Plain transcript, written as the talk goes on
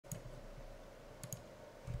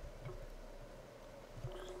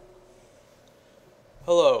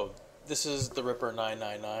Hello, this is the Ripper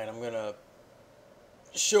 999. I'm gonna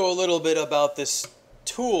show a little bit about this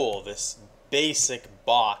tool, this basic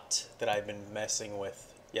bot that I've been messing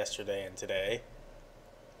with yesterday and today.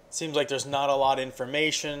 Seems like there's not a lot of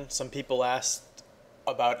information. Some people asked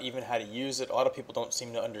about even how to use it. A lot of people don't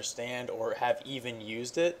seem to understand or have even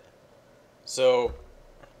used it. So,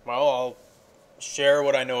 well, I'll share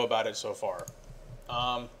what I know about it so far.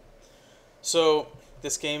 So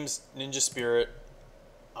this game's Ninja Spirit.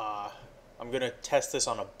 I'm going to test this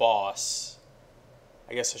on a boss.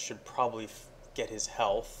 I guess I should probably get his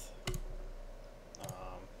health.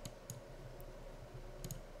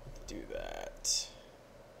 Do that.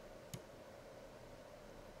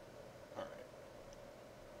 Alright.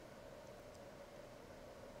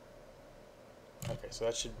 Okay, so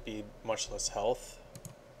that should be much less health.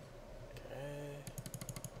 Okay.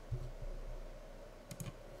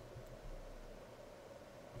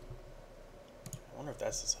 I wonder if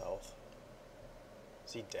that's his health.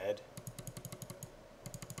 Is he dead?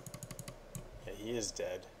 Yeah, he is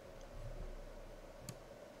dead.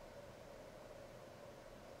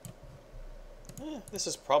 This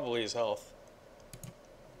is probably his health.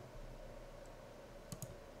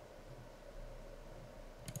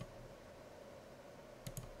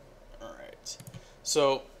 Alright.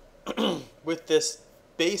 So, with this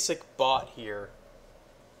basic bot here,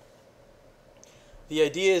 the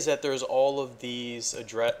idea is that there's all of these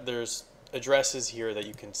addresses here that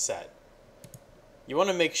you can set. You want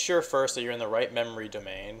to make sure first that you're in the right memory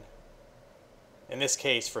domain. In this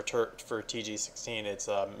case, for TG16, it's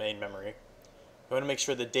main memory. You want to make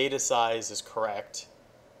sure the data size is correct.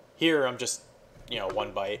 Here, I'm just,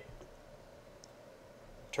 1 byte.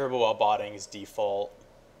 Turbo while botting is default.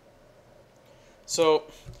 So,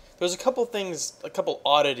 there's a couple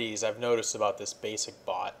oddities I've noticed about this basic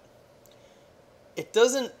bot. It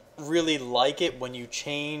doesn't really like it when you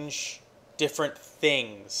change different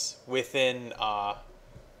things within, like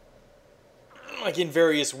in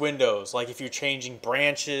various windows. Like if you're changing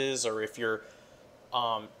branches, or if you're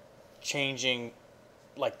changing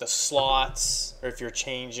like the slots, or if you're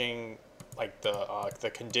changing like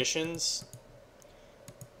the conditions.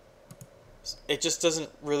 It just doesn't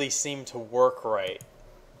really seem to work right.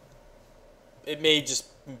 It may just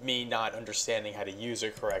me not understanding how to use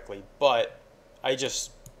it correctly, but I just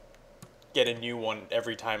get a new one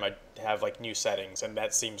every time I have like new settings, and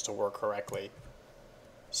that seems to work correctly.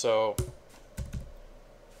 So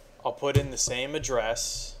I'll put in the same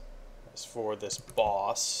address as for this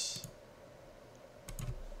boss.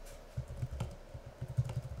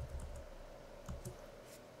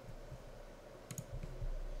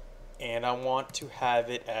 And I want to have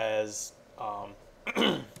it as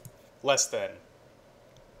less than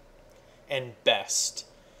and best.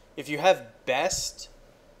 If you have best,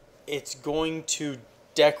 it's going to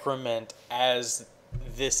decrement as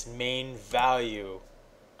this main value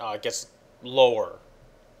gets lower.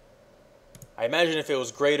 I imagine if it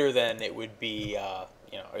was greater than, it would be,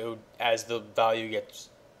 as the value gets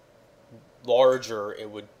larger,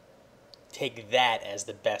 it would take that as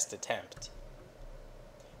the best attempt.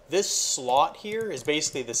 This slot here is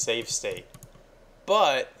basically the save state.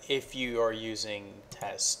 But if you are using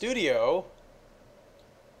Tas Studio,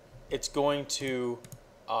 it's going to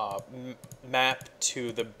map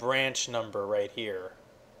to the branch number right here.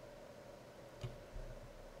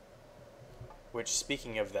 Which,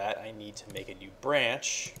 speaking of that, I need to make a new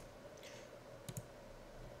branch.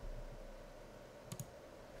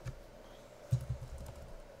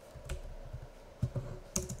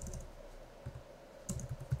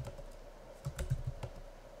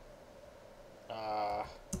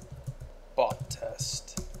 Bot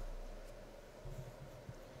test.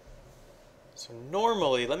 So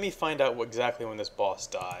normally, let me find out exactly when this boss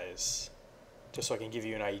dies, just so I can give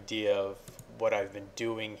you an idea of what I've been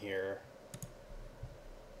doing here.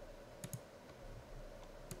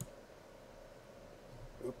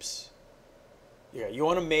 Oops. Yeah, you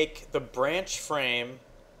want to make the branch frame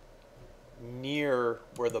near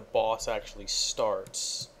where the boss actually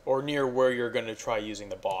starts, or near where you're going to try using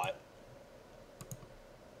the bot.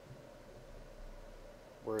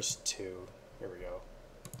 Where's 2? Here we go.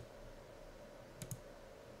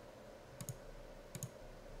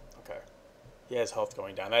 Okay. He has health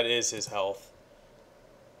going down. That is his health.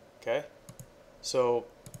 Okay. So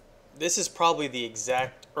this is probably the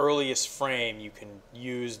exact earliest frame you can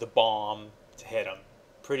use the bomb to hit him.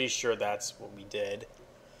 Pretty sure that's what we did.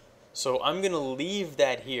 So I'm going to leave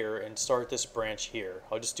that here and start this branch here.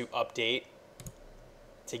 I'll just do update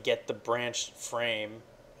to get the branch frame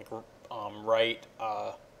like,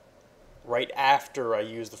 right after I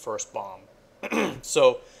use the first bomb.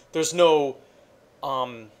 So there's no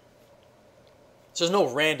So there's no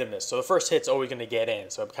randomness. So the first hit's always going to get in.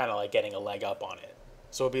 So I'm kind of like getting a leg up on it.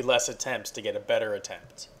 So it'll be less attempts to get a better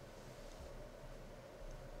attempt.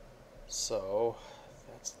 So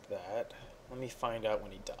that's that. Let me find out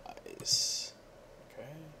when he dies. Okay.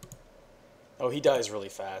 Oh, he dies really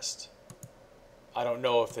fast. I don't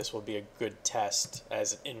know if this will be a good test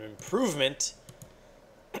as an improvement.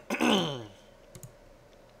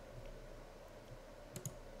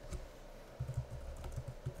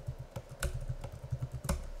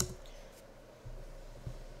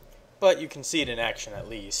 But you can see it in action at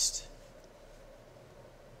least.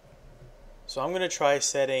 So I'm going to try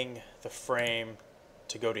setting the frame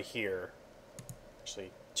to go to here. Actually,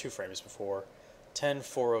 2 frames before.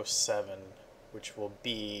 10:407, which will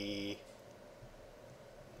be...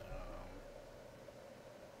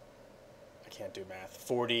 I can't do math.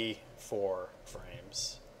 44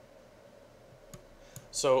 frames.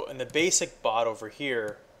 So in the basic bot over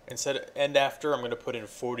here, instead of end after, I'm going to put in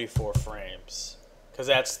 44 frames. Because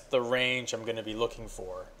that's the range I'm going to be looking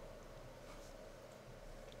for.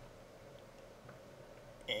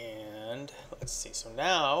 And let's see. So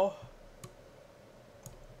now,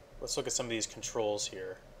 let's look at some of these controls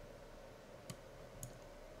here.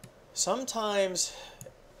 Sometimes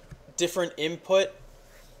different input,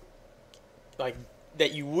 like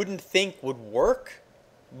that you wouldn't think would work,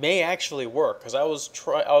 may actually work. Because I was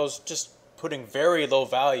just putting very low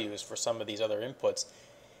values for some of these other inputs.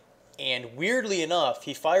 And weirdly enough,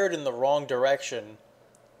 he fired in the wrong direction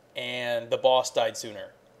and the boss died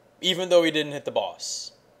sooner, even though he didn't hit the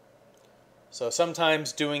boss. So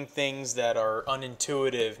sometimes doing things that are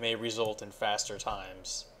unintuitive may result in faster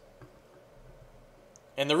times.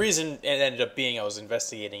 And the reason it ended up being I was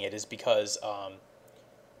investigating it is because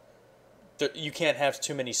you can't have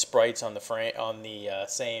too many sprites on the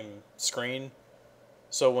same screen.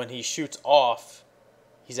 So when he shoots off,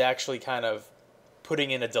 he's actually kind of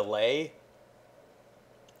putting in a delay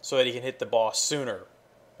so that he can hit the boss sooner.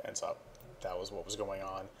 And so that was what was going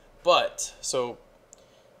on. But, so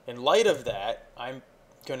in light of that, I'm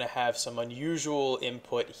going to have some unusual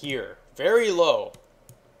input here. Very low.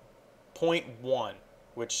 0.1,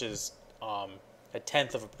 which is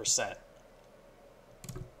 0.1%.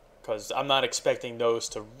 Because I'm not expecting those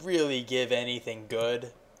to really give anything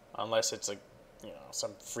good unless it's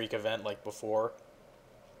some freak event like before.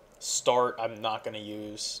 Start, I'm not going to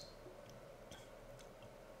use.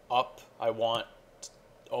 Up, I want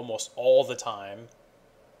almost all the time.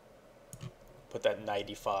 Put that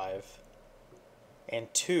 95.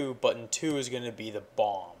 And 2, button 2 is going to be the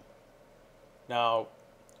bomb. Now,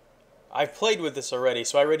 I've played with this already,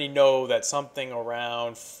 so I already know that something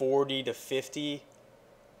around 40 to 50%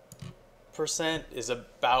 is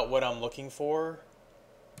about what I'm looking for.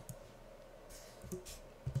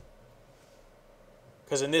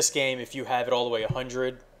 Because in this game, if you have it all the way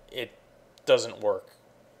 100, it doesn't work.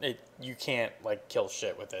 You can't like kill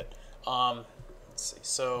shit with it. Let's see.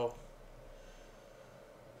 So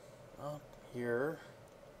up here,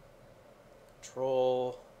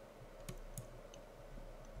 control.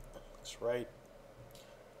 Looks right.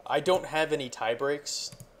 I don't have any tie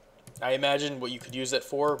breaks. I imagine what you could use that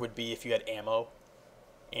for would be if you had ammo,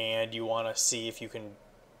 and you want to see if you can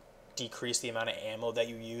decrease the amount of ammo that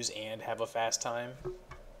you use and have a fast time.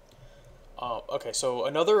 Okay, so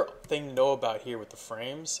another thing to know about here with the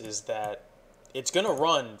frames is that it's going to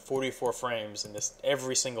run 44 frames in this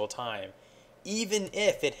every single time, even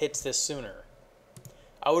if it hits this sooner.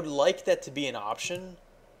 I would like that to be an option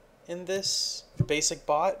in this basic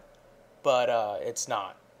bot, but it's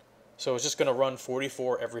not. So it's just going to run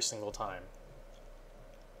 44 every single time.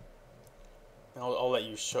 I'll let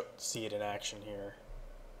you see it in action here.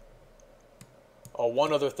 Oh,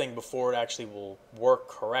 one other thing before it actually will work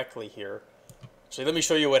correctly here. So let me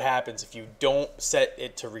show you what happens if you don't set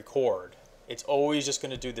it to record. It's always just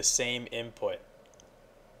going to do the same input.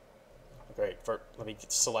 Great. Let me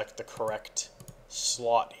select the correct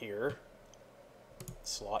slot here.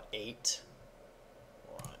 Slot 8.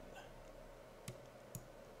 Run.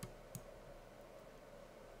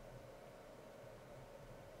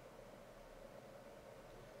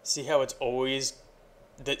 See how it's always,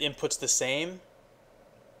 the input's the same?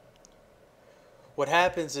 What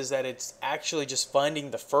happens is that it's actually just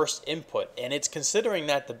finding the first input, and it's considering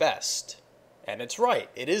that the best. And it's right,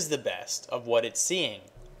 it is the best of what it's seeing.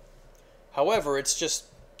 However, it's just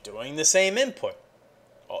doing the same input.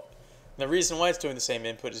 The reason why it's doing the same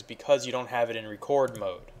input is because you don't have it in record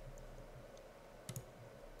mode.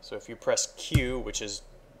 So if you press Q, which is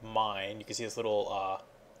mine, you can see this little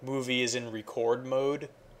movie is in record mode.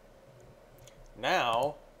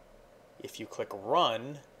 Now, if you click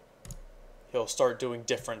run, he'll start doing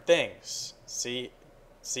different things. See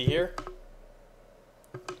here?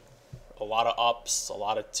 A lot of ups, a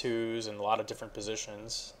lot of twos, and a lot of different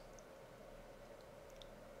positions.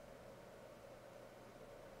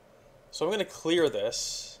 So I'm going to clear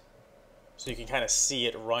this so you can kind of see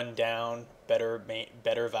it run down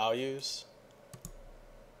better values.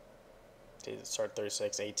 Start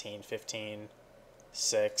 36, 18, 15,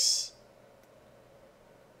 6.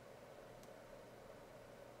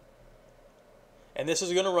 And this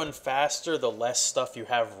is going to run faster the less stuff you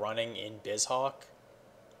have running in Bizhawk.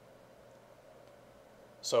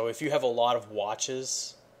 So if you have a lot of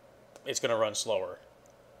watches, it's going to run slower.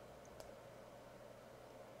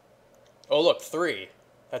 Oh look, 3.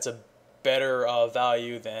 That's a better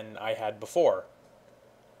value than I had before.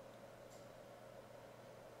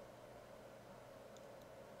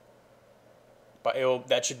 But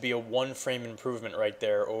that should be a 1 frame improvement right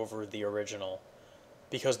there over the original,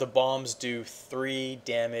 because the bombs do 3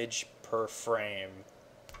 damage per frame.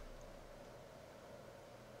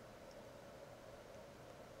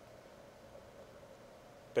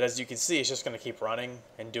 But as you can see, it's just going to keep running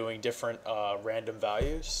and doing different random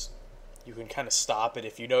values. You can kind of stop it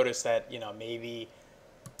if you notice that, you know, maybe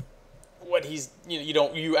what he's,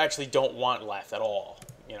 you actually don't want left at all.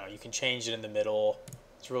 You know, you can change it in the middle.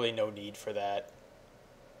 There's really no need for that.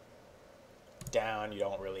 Down, you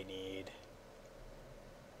don't really need.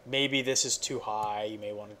 Maybe this is too high. You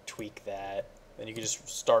may want to tweak that. Then you can just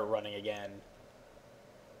start running again.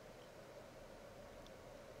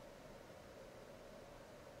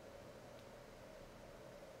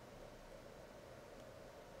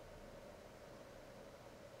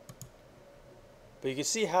 But you can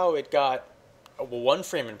see how it got a 1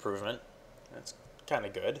 frame improvement. That's kind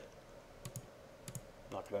of good.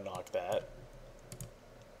 I'm not going to knock that.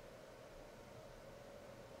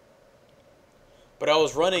 But I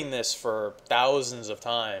was running this for thousands of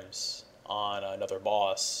times on another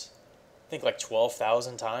boss. I think like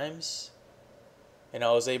 12,000 times. And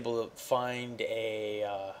I was able to find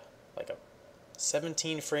a like a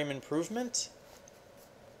 17 frame improvement.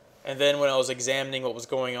 And then when I was examining what was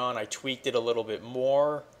going on, I tweaked it a little bit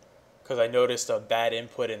more because I noticed a bad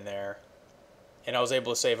input in there. And I was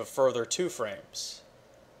able to save a further 2 frames.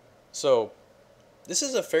 So this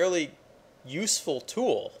is a fairly useful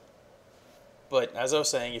tool. But as I was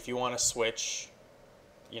saying, if you want to switch,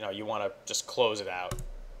 you want to just close it out.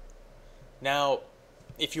 Now,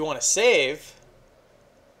 if you want to save,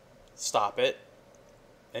 stop it,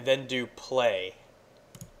 and then do play.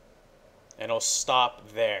 And it'll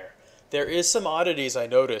stop there. There is some oddities I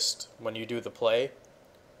noticed when you do the play,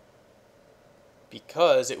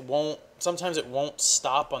 because sometimes it won't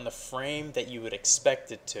stop on the frame that you would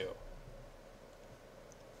expect it to.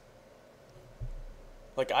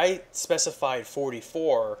 Like I specified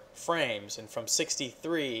 44 frames, and from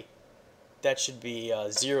 63, that should be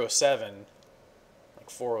 07, like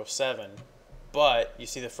 407. But you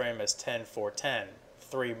see the frame as 10-410,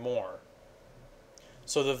 3 more.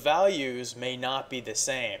 So the values may not be the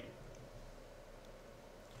same.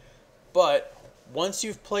 But once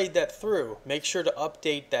you've played that through, make sure to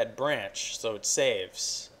update that branch so it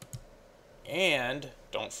saves. And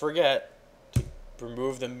don't forget to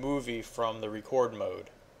remove the movie from the record mode.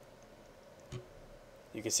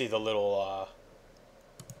 You can see the little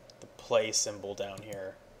the play symbol down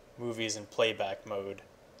here. Movies in playback mode.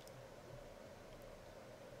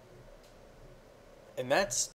 And that's